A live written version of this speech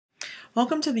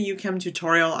Welcome to the UChem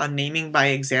tutorial on naming by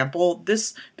example.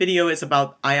 This video is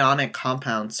about ionic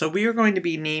compounds. So we are going to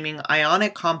be naming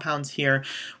ionic compounds here.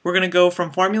 We're going to go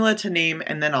from formula to name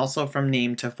and then also from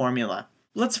name to formula.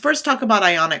 Let's first talk about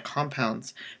ionic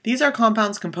compounds. These are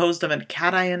compounds composed of a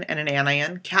cation and an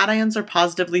anion. Cations are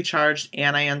positively charged,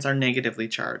 anions are negatively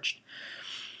charged.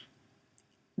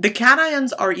 The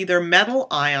cations are either metal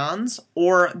ions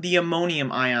or the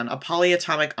ammonium ion, a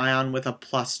polyatomic ion with a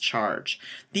plus charge.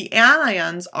 The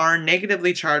anions are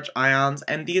negatively charged ions,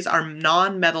 and these are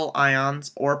non-metal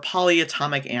ions or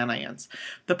polyatomic anions.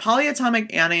 The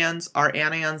polyatomic anions are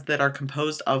anions that are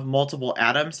composed of multiple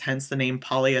atoms, hence the name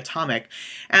polyatomic,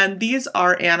 and these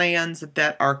are anions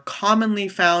that are commonly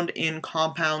found in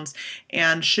compounds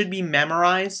and should be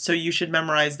memorized. So you should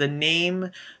memorize the name,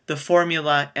 the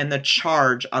formula, and the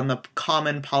charge on the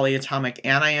common polyatomic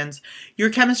anions. Your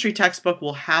chemistry textbook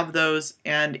will have those,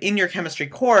 and in your chemistry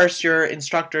course, your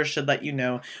instructor should let you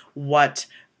know what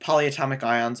polyatomic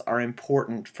ions are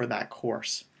important for that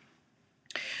course.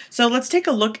 So let's take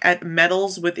a look at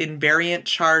metals with invariant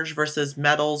charge versus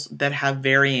metals that have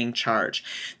varying charge.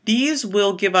 These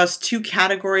will give us two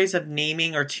categories of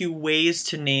naming, or two ways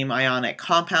to name ionic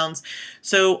compounds.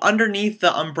 So underneath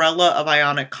the umbrella of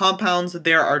ionic compounds,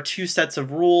 there are two sets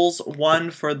of rules. One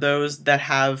for those that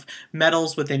have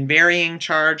metals with invariant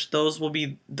charge. Those will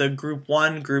be the group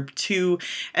 1, group 2,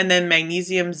 and then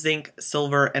magnesium, zinc,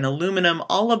 silver, and aluminum.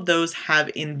 All of those have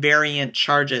invariant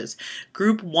charges.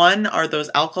 Group 1 are those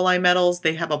alkali metals.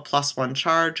 They have a +1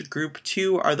 charge. Group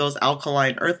 2 are those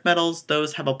alkaline earth metals.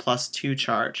 Those have a +2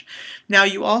 charge. Now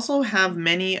you also have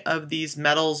many of these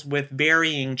metals with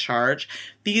varying charge.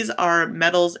 These are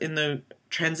metals in the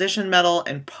transition metal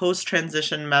and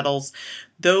post-transition metals.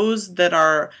 Those that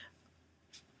are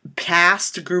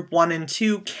past group 1 and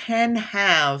 2 can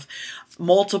have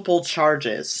multiple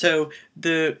charges. So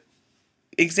the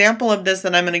example of this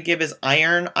that I'm going to give is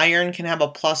iron. Iron can have a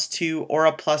 +2 or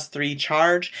a +3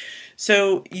 charge.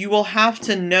 So you will have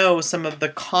to know some of the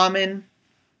common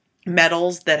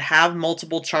metals that have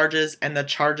multiple charges and the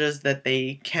charges that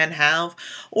they can have,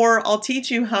 or I'll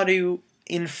teach you how to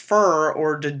infer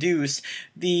or deduce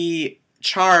the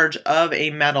charge of a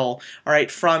metal, all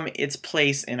right, from its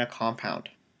place in a compound.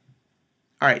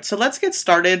 All right, so let's get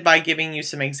started by giving you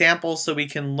some examples so we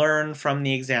can learn from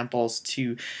the examples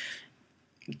to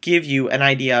give you an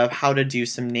idea of how to do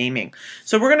some naming.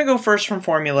 So we're going to go first from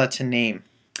formula to name.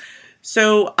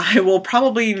 So I will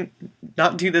probably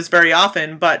not do this very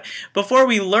often, but before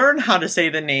we learn how to say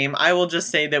the name, I will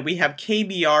just say that we have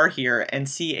KBr here and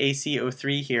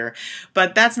CaCO3 here,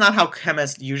 but that's not how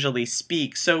chemists usually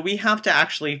speak, so we have to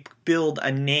actually build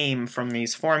a name from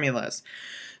these formulas.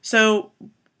 So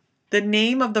the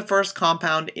name of the first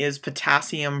compound is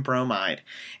potassium bromide.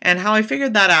 And how I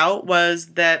figured that out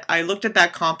was that I looked at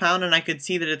that compound and I could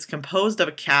see that it's composed of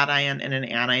a cation and an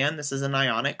anion. This is an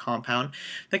ionic compound.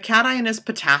 The cation is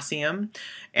potassium,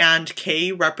 and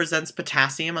K represents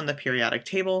potassium on the periodic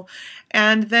table.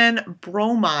 And then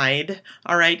bromide,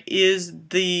 all right, is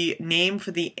the name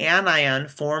for the anion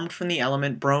formed from the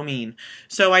element bromine.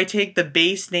 So I take the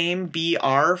base name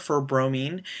Br for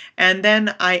bromine, and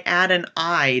then I add an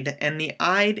ide, and the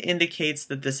ide indicates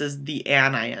that this is the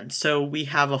anion. So we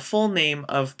have a full name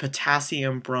of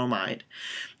potassium bromide.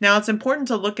 Now it's important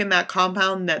to look in that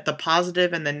compound that the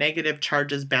positive and the negative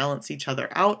charges balance each other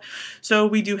out. So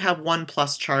we do have one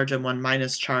plus charge and one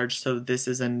minus charge, so this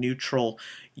is a neutral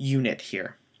unit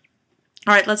here.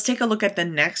 All right, let's take a look at the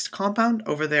next compound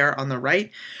over there on the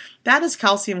right. That is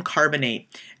calcium carbonate.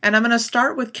 And I'm going to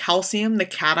start with calcium, the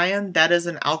cation. That is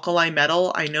an alkali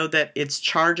metal. I know that its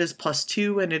charge is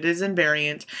 +2 and it is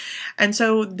invariant. And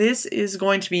so this is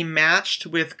going to be matched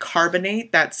with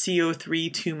carbonate, that's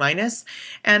CO3 2-.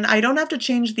 And I don't have to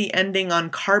change the ending on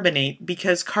carbonate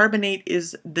because carbonate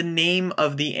is the name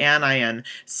of the anion,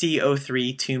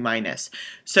 CO3 2-.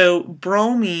 So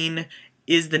bromine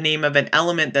is the name of an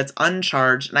element that's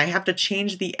uncharged, and I have to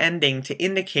change the ending to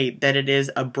indicate that it is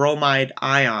a bromide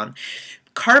ion.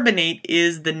 Carbonate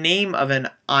is the name of an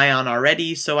ion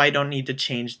already, so I don't need to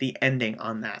change the ending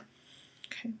on that.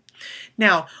 Okay.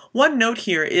 Now, one note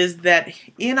here is that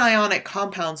in ionic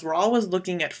compounds, we're always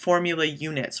looking at formula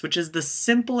units, which is the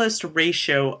simplest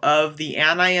ratio of the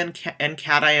anion and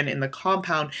cation in the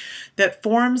compound that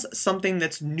forms something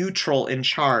that's neutral in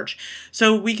charge.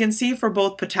 So we can see for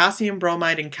both potassium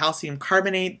bromide and calcium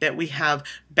carbonate that we have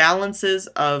balances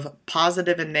of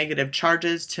positive and negative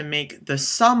charges to make the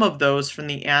sum of those from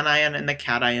the anion and the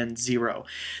cation 0.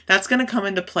 That's going to come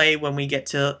into play when we get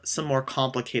to some more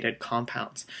complicated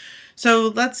compounds. So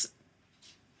let's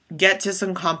get to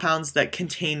some compounds that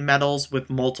contain metals with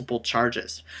multiple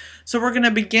charges. So we're going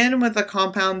to begin with a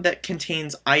compound that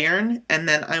contains iron, and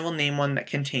then I will name one that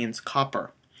contains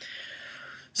copper.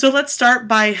 So let's start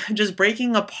by just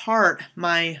breaking apart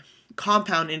my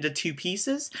compound into two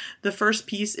pieces. The first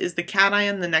piece is the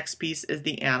cation, the next piece is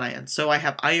the anion. So I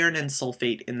have iron and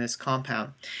sulfate in this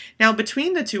compound. Now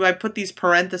between the two I put these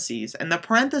parentheses, and the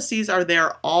parentheses are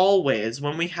there always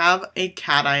when we have a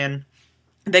cation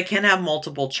that can have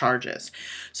multiple charges.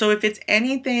 So if it's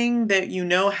anything that you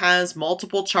know has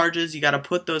multiple charges, you got to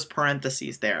put those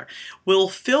parentheses there. We'll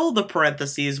fill the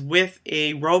parentheses with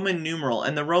a Roman numeral,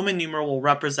 and the Roman numeral will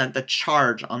represent the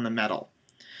charge on the metal.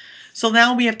 So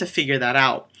now we have to figure that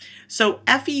out. So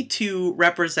Fe2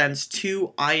 represents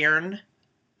 2 iron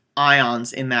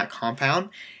ions in that compound,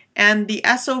 and the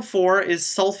SO4 is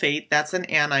sulfate, that's an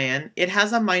anion. It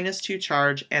has a -2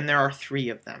 charge, and there are 3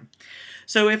 of them.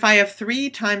 So if I have 3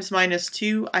 times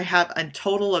 -2, I have a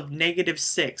total of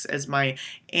 -6 as my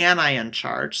anion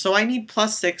charge. So I need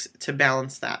 +6 to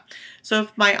balance that. So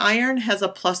if my iron has a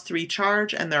 +3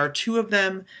 charge and there are 2 of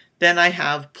them, then I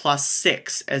have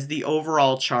 +6 as the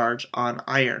overall charge on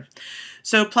iron.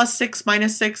 So +6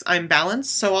 -6, I'm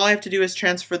balanced. So all I have to do is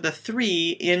transfer the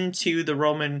 3 into the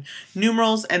Roman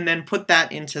numerals and then put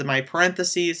that into my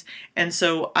parentheses. And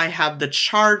so I have the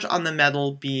charge on the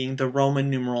metal being the Roman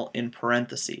numeral in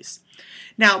parentheses.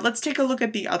 Now let's take a look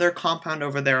at the other compound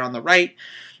over there on the right.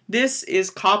 This is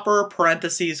copper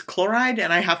parentheses chloride,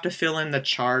 and I have to fill in the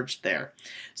charge there.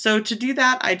 So to do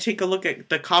that, I take a look at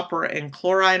the copper and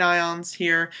chloride ions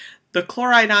here. The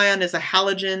chloride ion is a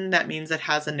halogen, that means it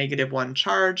has a -1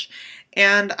 charge,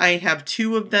 and I have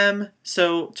 2 of them,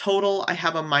 so total I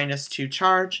have a -2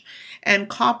 charge, and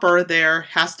copper there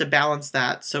has to balance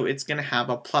that, so it's going to have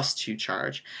a +2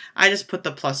 charge. I just put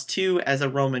the +2 as a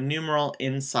Roman numeral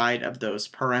inside of those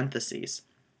parentheses.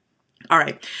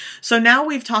 Alright, so now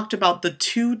we've talked about the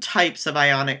 2 types of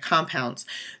ionic compounds.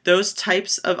 Those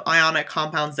types of ionic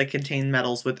compounds that contain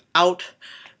metals without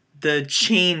the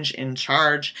change in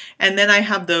charge, and then I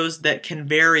have those that can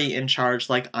vary in charge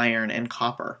like iron and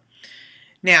copper.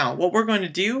 Now, what we're going to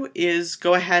do is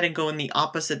go ahead and go in the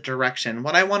opposite direction.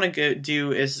 What I want to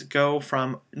do is go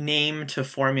from name to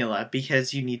formula,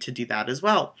 because you need to do that as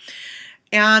well.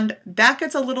 And that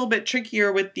gets a little bit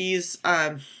trickier with these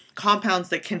compounds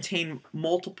that contain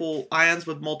multiple ions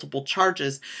with multiple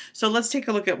charges. So let's take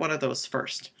a look at one of those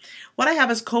first. What I have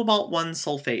is cobalt-1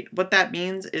 sulfate. What that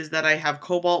means is that I have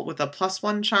cobalt with a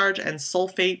 +1 charge and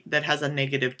sulfate that has a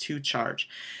 -2 charge.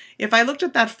 If I looked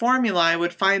at that formula, I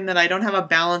would find that I don't have a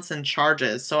balance in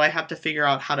charges, so I have to figure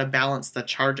out how to balance the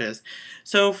charges.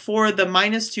 So for the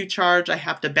 -2 charge, I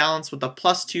have to balance with a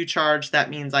 +2 charge. That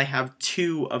means I have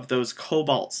 2 of those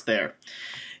cobalts there.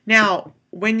 Now,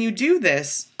 when you do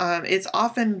this, it's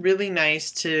often really nice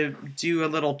to do a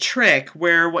little trick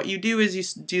where what you do is you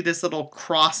do this little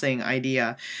crossing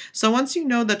idea. So once you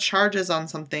know the charges on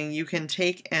something, you can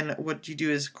take and what you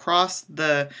do is cross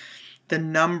the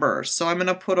numbers. So I'm going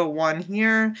to put a 1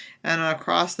 here, and I'll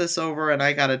cross this over, and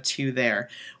I got a 2 there.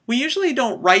 We usually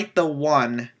don't write the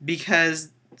 1 because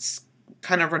it's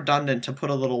kind of redundant to put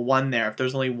a little 1 there if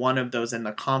there's only 1 of those in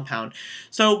the compound.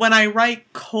 So when I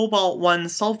write cobalt-1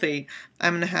 sulfate,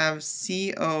 I'm going to have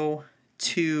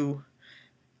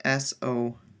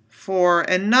CO2SO4,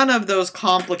 and none of those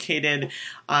complicated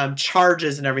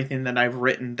charges and everything that I've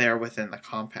written there within the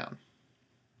compound.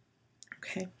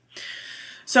 Okay.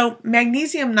 So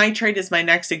magnesium nitrate is my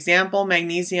next example.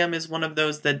 Magnesium is one of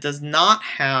those that does not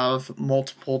have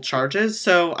multiple charges,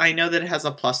 so I know that it has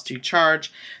a +2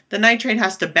 charge. The nitrate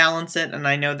has to balance it, and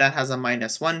I know that has a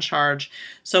 -1 charge.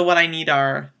 So what I need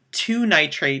are 2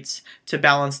 nitrates to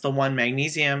balance the 1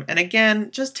 magnesium. And again,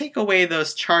 just take away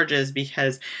those charges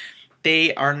because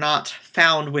they are not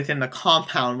found within the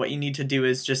compound. What you need to do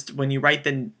is just, when you write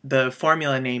the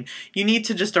formula name, you need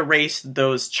to just erase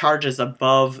those charges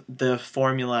above the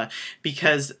formula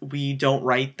because we don't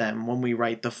write them when we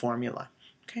write the formula.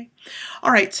 Okay.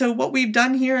 All right, so what we've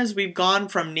done here is we've gone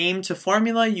from name to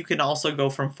formula. You can also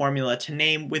go from formula to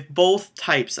name with both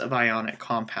types of ionic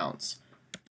compounds.